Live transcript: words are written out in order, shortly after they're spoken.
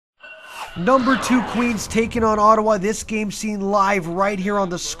Number 2 Queens taking on Ottawa. This game seen live right here on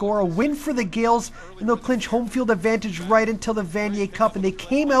The Score. A win for the Gaels, and they'll clinch home field advantage right until the Vanier Cup, and they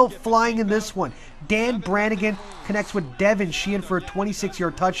came out flying in this one. Dan Brannigan connects with Devin Sheehan for a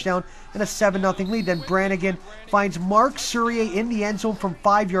 26-yard touchdown and a 7-0 lead. Then Brannigan finds Mark Surrier in the end zone from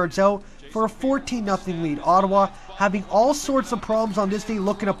 5 yards out for a 14-0 lead. Ottawa having all sorts of problems on this day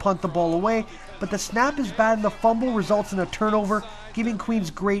looking to punt the ball away, but the snap is bad and the fumble results in a turnover, giving Queens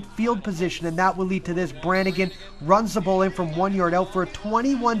great field position, and that will lead to this. Brannigan runs the ball in from 1 yard out for a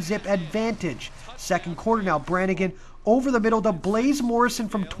 21-zip advantage. Second quarter now, Brannigan over the middle to Blaze Morrison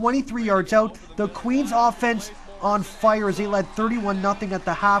from 23 yards out. The Queens offense on fire as they led 31-0 at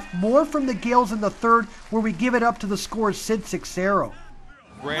the half. More from the Gaels in the third, where we give it up to the scorer Sid Sixero.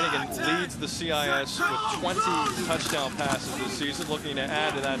 Brannigan leads the CIS with 20 touchdown passes this season, looking to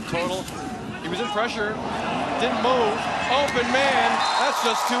add to that total. He was in pressure, didn't move, open man, that's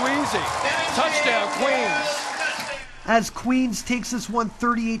just too easy. Touchdown, Queens. As Queens takes this one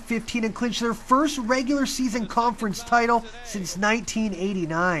 38-15 and clinch their first regular season conference title since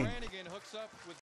 1989.